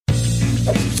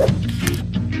Welcome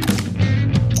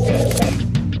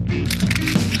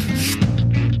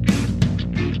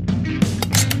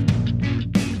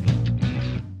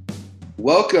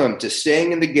to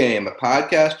Staying in the Game, a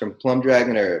podcast from Plum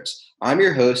Dragon Herbs. I'm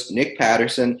your host, Nick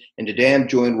Patterson, and today I'm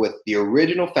joined with the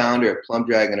original founder of Plum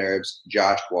Dragon Herbs,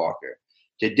 Josh Walker.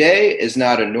 Today is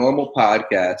not a normal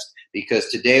podcast because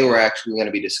today we're actually going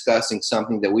to be discussing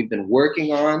something that we've been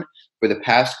working on for the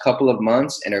past couple of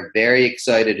months and are very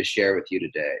excited to share with you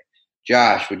today.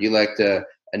 Josh, would you like to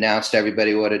announce to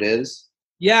everybody what it is?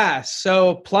 Yeah,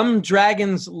 so Plum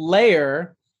Dragon's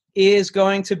Lair is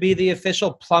going to be the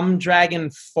official Plum Dragon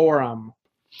Forum.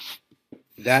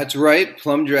 That's right.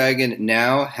 Plum Dragon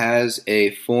now has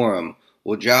a forum.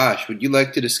 Well, Josh, would you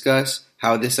like to discuss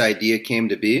how this idea came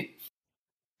to be?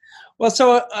 Well,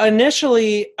 so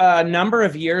initially, a number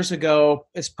of years ago,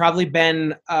 it's probably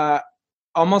been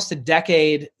almost a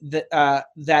decade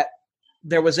that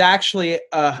there was actually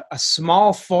a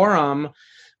small forum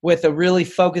with a really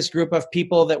focused group of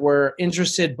people that were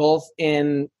interested both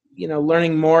in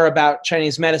learning more about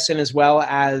Chinese medicine as well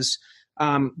as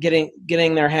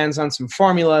getting their hands on some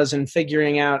formulas and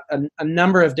figuring out a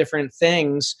number of different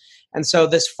things. And so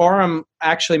this forum,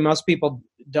 actually, most people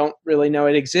don't really know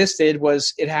it existed.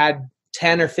 It had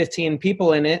 10 or 15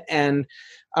 people in it, and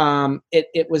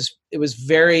it was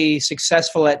very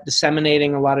successful at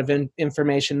disseminating a lot of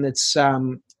information that's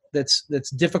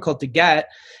difficult to get.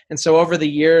 And so over the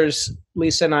years,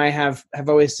 Lisa and I have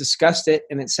always discussed it,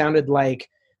 and it sounded like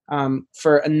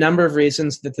for a number of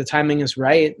reasons that the timing is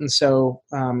right. And so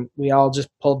we all just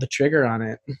pulled the trigger on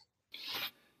it.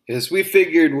 Because we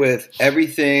figured with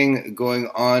everything going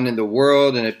on in the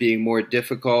world and it being more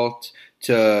difficult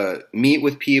to meet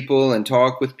with people and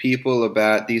talk with people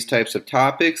about these types of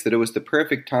topics, that it was the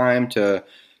perfect time to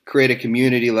create a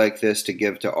community like this to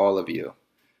give to all of you.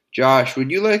 Josh,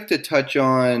 would you like to touch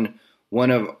on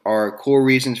one of our core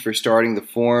reasons for starting the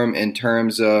forum in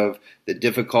terms of the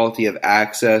difficulty of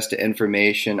access to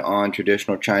information on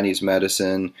traditional Chinese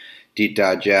medicine, Di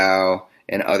Da Jiao,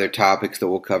 and other topics that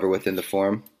we'll cover within the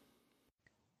forum?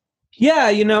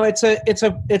 Yeah,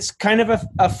 it's kind of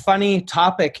a funny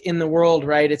topic in the world,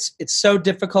 right? It's so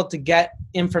difficult to get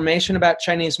information about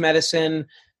Chinese medicine,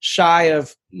 shy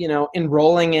of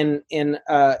enrolling in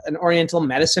an Oriental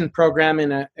medicine program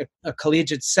in a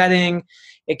collegiate setting.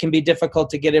 It can be difficult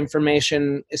to get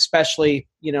information, especially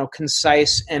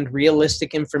concise and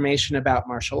realistic information about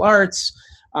martial arts,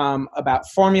 about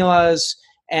formulas,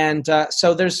 and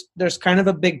so there's kind of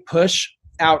a big push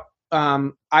out.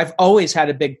 I've always had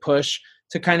a big push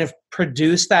to kind of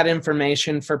produce that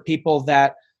information for people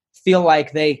that feel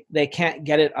like they can't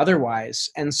get it otherwise.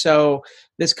 And so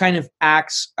this kind of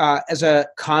acts as a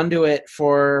conduit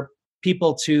for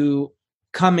people to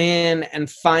come in and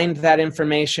find that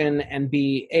information and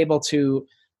be able to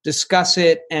discuss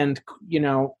it and,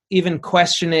 even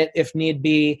question it if need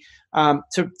be,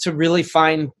 to really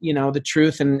find, the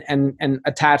truth and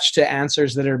attach to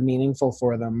answers that are meaningful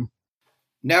for them.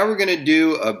 Now we're going to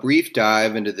do a brief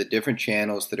dive into the different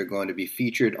channels that are going to be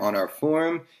featured on our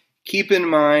forum. Keep in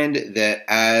mind that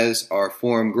as our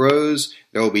forum grows,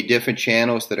 there will be different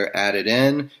channels that are added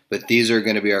in, but these are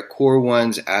going to be our core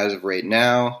ones as of right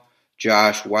now.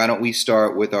 Josh, why don't we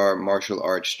start with our martial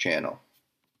arts channel?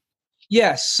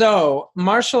 Yes, so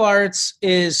martial arts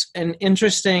is an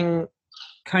interesting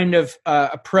kind of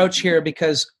approach here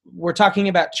because we're talking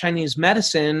about Chinese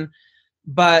medicine,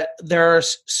 but there are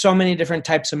so many different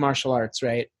types of martial arts,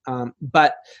 right?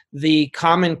 But the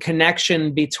common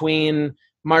connection between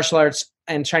martial arts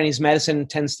and Chinese medicine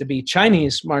tends to be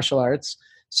Chinese martial arts.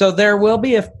 So there will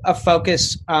be a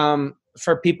focus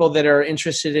for people that are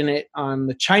interested in it on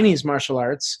the Chinese martial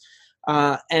arts.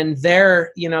 And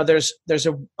there, there's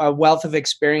a wealth of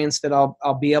experience that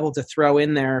I'll be able to throw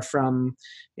in there from,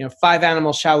 Five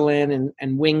Animal Shaolin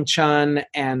and Wing Chun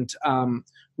and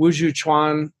Wuzhu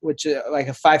Chuan, which is like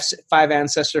a five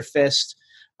ancestor fist.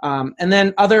 And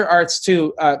then other arts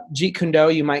too. Jeet Kune Do,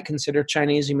 you might consider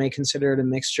Chinese. You may consider it a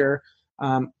mixture.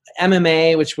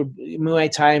 MMA, which would be Muay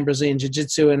Thai and Brazilian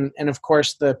Jiu-Jitsu. And of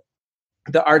course, the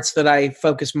arts that I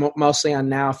focus mostly on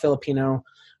now, Filipino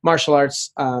martial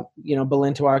arts,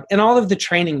 Balintawak, and all of the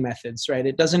training methods, right?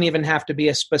 It doesn't even have to be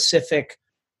a specific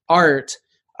art.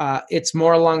 It's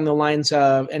more along the lines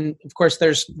of, and of course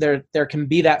there can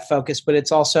be that focus, but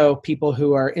it's also people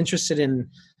who are interested in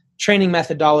training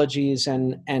methodologies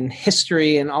and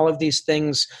history and all of these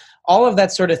things, all of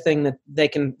that sort of thing that they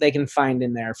can find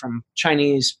in there, from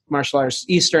Chinese martial arts,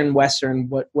 Eastern, Western,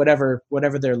 whatever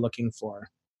they're looking for.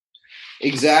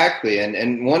 Exactly.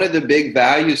 And one of the big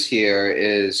values here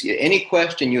is any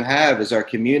question you have as our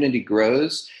community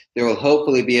grows, there will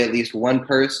hopefully be at least one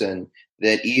person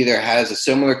that either has a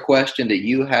similar question that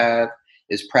you have,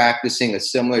 is practicing a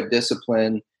similar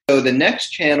discipline. So the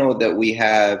next channel that we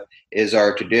have is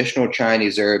our traditional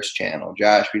Chinese herbs channel.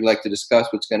 Josh, would you like to discuss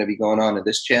what's going to be going on in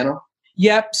this channel?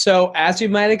 Yep. So as you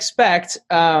might expect,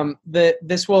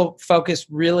 this will focus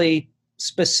really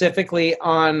specifically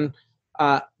on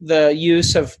the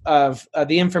use of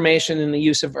the information and the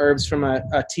use of herbs from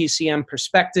a TCM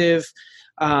perspective.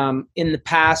 In the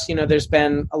past, there's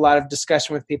been a lot of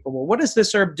discussion with people. Well, what does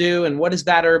this herb do, and what does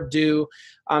that herb do?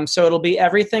 So it'll be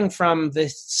everything from the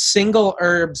single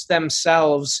herbs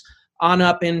themselves on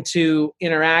up into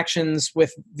interactions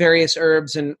with various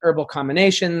herbs and herbal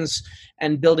combinations,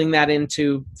 and building that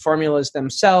into formulas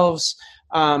themselves,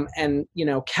 and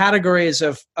categories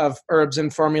of herbs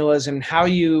and formulas, and how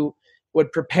you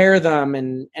would prepare them,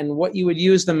 and what you would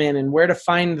use them in, and where to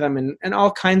find them, and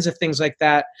all kinds of things like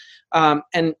that.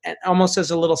 And almost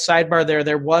as a little sidebar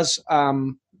there was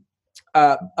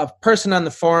a person on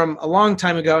the forum a long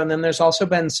time ago, and then there's also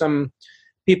been some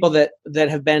people that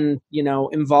have been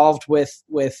involved with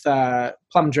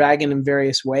Plum Dragon in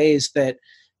various ways that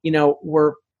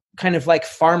were kind of like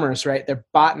farmers, right? They're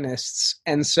botanists,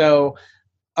 and so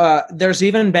there's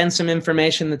even been some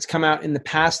information that's come out in the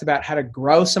past about how to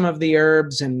grow some of the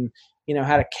herbs, and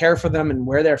how to care for them, and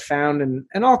where they're found,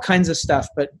 and all kinds of stuff.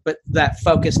 But that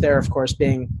focus there, of course,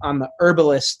 being on the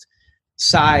herbalist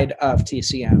side of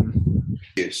TCM.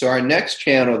 So our next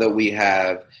channel that we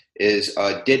have is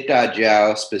a Dit Da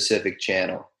Jiao specific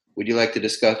channel. Would you like to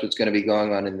discuss what's going to be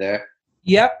going on in there?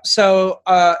 Yep. So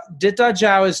Dit Da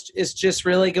Jiao is just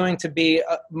really going to be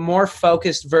a more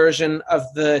focused version of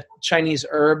the Chinese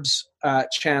herbs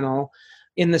channel,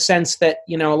 in the sense that,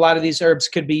 a lot of these herbs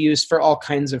could be used for all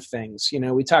kinds of things.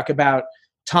 We talk about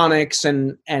tonics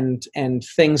and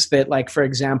things that, like, for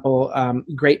example,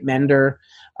 Great Mender,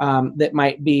 that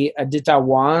might be a Dit Da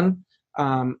Wan,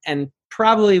 and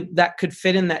probably that could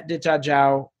fit in that Dit Da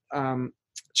Jiao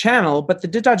channel. But the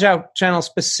Dit Da Jiao channel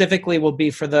specifically will be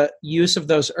for the use of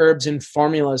those herbs in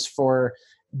formulas for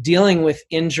dealing with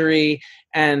injury,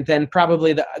 and then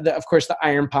probably of course the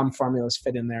iron palm formulas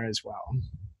fit in there as well.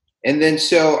 And then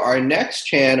so our next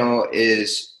channel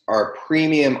is our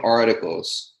premium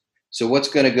articles. So what's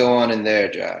going to go on in there,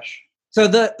 Josh? So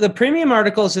the premium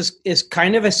articles is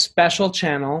kind of a special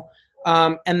channel,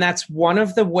 and that's one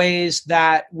of the ways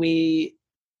that we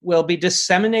will be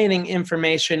disseminating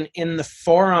information in the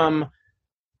forum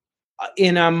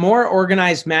in a more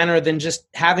organized manner than just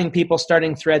having people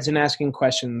starting threads and asking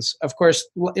questions. Of course,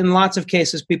 in lots of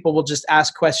cases, people will just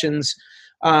ask questions,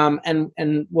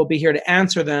 and we'll be here to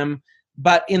answer them.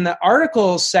 But in the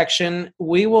articles section,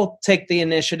 we will take the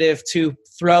initiative to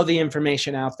throw the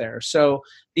information out there. So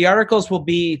the articles will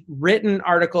be written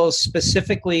articles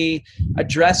specifically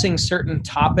addressing certain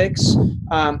topics.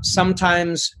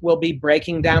 Sometimes we'll be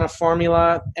breaking down a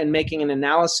formula and making an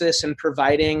analysis and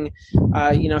providing,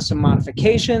 some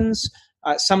modifications.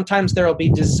 Sometimes there will be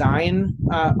design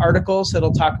articles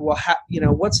that'll talk, well,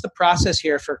 what's the process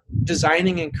here for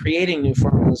designing and creating new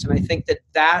formulas? And I think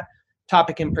that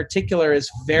topic in particular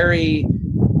is very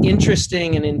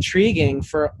interesting and intriguing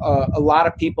for a lot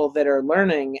of people that are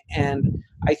learning. And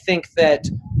I think that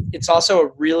it's also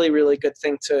a really, really good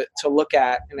thing to look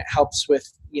at, and it helps with,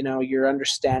 your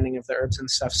understanding of the herbs and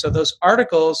stuff. So those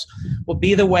articles will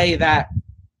be the way that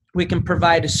we can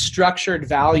provide a structured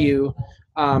value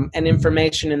and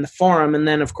information in the forum. And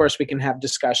then, of course, we can have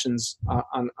discussions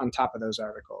on top of those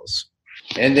articles.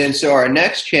 And then so our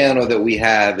next channel that we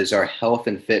have is our health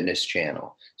and fitness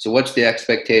channel. So what's the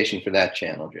expectation for that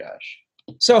channel, Josh?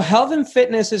 So health and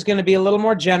fitness is going to be a little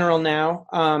more general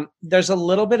now. There's a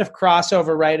little bit of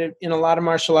crossover, right? In a lot of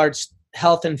martial arts,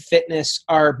 health and fitness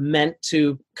are meant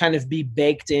to kind of be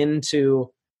baked into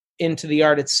the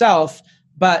art itself.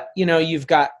 But, you've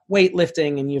got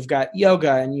weightlifting, and you've got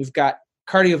yoga, and you've got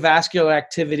cardiovascular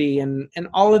activity, and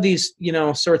all of these,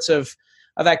 sorts of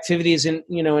activities in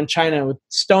China with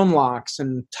stone locks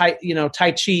and Tai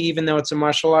Chi. Even though it's a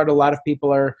martial art, a lot of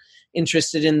people are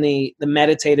interested in the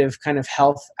meditative kind of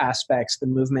health aspects, the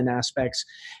movement aspects.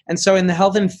 And so in the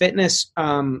health and fitness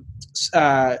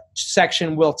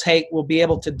section, we'll be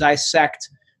able to dissect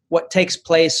what takes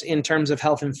place in terms of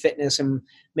health and fitness. And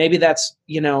maybe that's,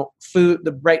 food,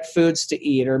 the right foods to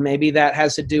eat, or maybe that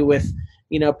has to do with,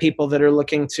 people that are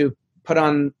looking to put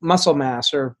on muscle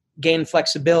mass or gain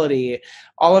flexibility.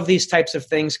 All of these types of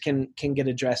things can get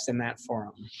addressed in that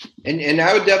forum. And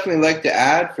I would definitely like to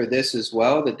add for this as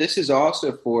well, that this is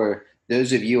also for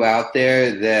those of you out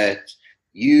there that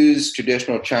use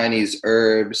traditional Chinese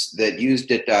herbs, that use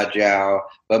Dit Da Jiao,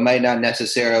 but might not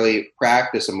necessarily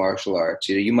practice a martial arts.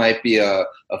 You might be a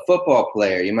football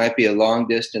player, you might be a long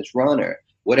distance runner.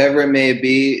 Whatever it may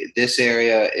be, this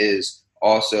area is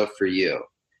also for you.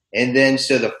 And then,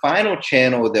 so the final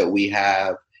channel that we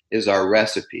have is our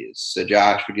recipes. So,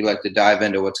 Josh, would you like to dive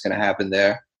into what's going to happen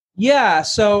there? Yeah,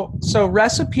 so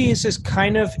recipes is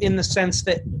kind of in the sense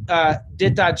that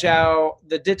Dit Da Jiao,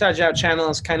 the Dit Da Jiao channel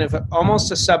is kind of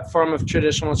almost a subform of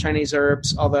traditional Chinese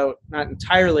herbs, although not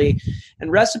entirely.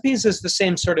 And recipes is the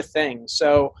same sort of thing.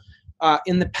 So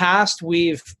in the past,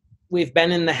 we've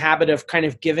been in the habit of kind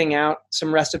of giving out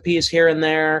some recipes here and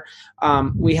there.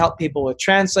 We help people with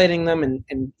translating them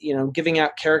and giving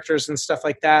out characters and stuff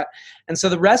like that. And so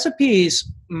the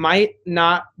recipes might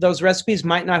not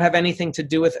have anything to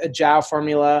do with a Jiao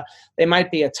formula. They might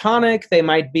be a tonic. They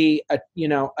might be a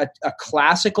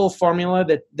classical formula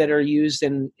that are used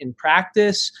in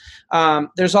practice.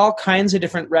 There's all kinds of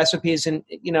different recipes, and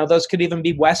those could even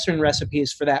be Western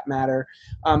recipes for that matter.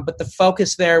 But the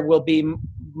focus there will be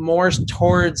more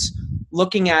towards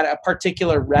looking at a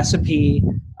particular recipe,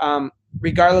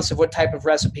 regardless of what type of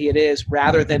recipe it is,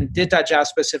 rather than Dit Da Jiao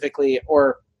specifically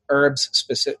or herbs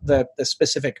the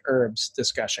specific herbs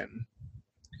discussion.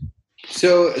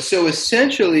 So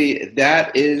essentially,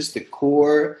 that is the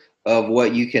core of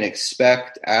what you can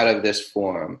expect out of this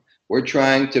forum. We're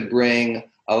trying to bring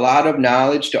a lot of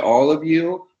knowledge to all of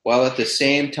you, while at the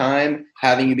same time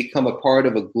having you become a part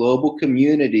of a global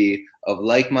community of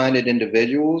like-minded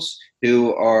individuals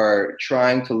who are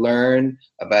trying to learn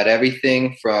about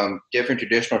everything from different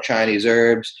traditional Chinese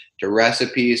herbs to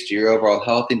recipes to your overall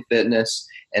health and fitness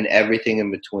and everything in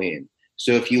between.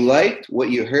 So if you liked what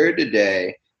you heard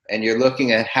today and you're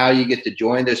looking at how you get to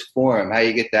join this forum, how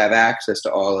you get to have access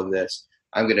to all of this,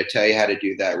 I'm going to tell you how to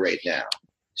do that right now.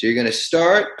 So you're going to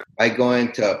start by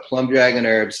going to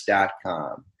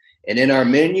plumdragonherbs.com. And in our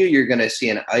menu, you're going to see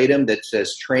an item that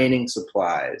says training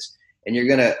supplies. And you're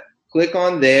going to click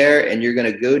on there, and you're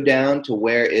going to go down to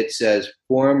where it says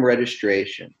forum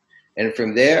registration. And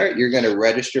from there, you're going to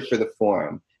register for the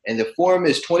forum. And the forum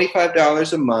is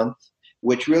 $25 a month,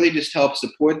 which really just helps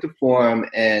support the forum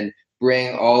and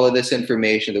bring all of this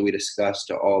information that we discussed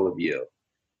to all of you.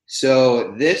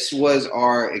 So this was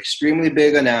our extremely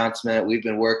big announcement. We've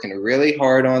been working really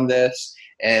hard on this,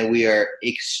 and we are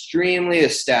extremely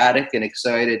ecstatic and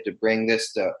excited to bring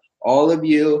this to all of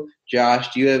you.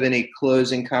 Josh, do you have any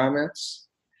closing comments?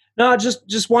 No,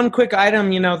 just one quick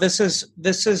item. This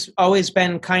has always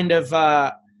been kind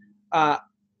of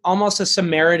almost a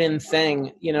Samaritan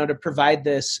thing, to provide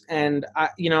this, and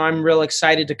I'm real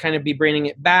excited to kind of be bringing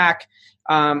it back.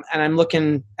 And I'm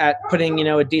looking at putting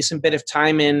a decent bit of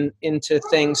time into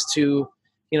things to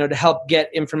to help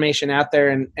get information out there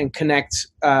and connect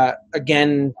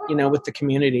again with the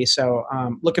community. So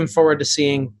looking forward to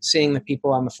seeing the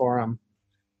people on the forum.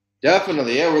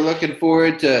 Definitely. Yeah, we're looking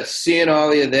forward to seeing all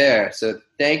of you there. So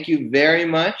thank you very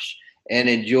much and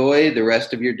enjoy the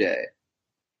rest of your day.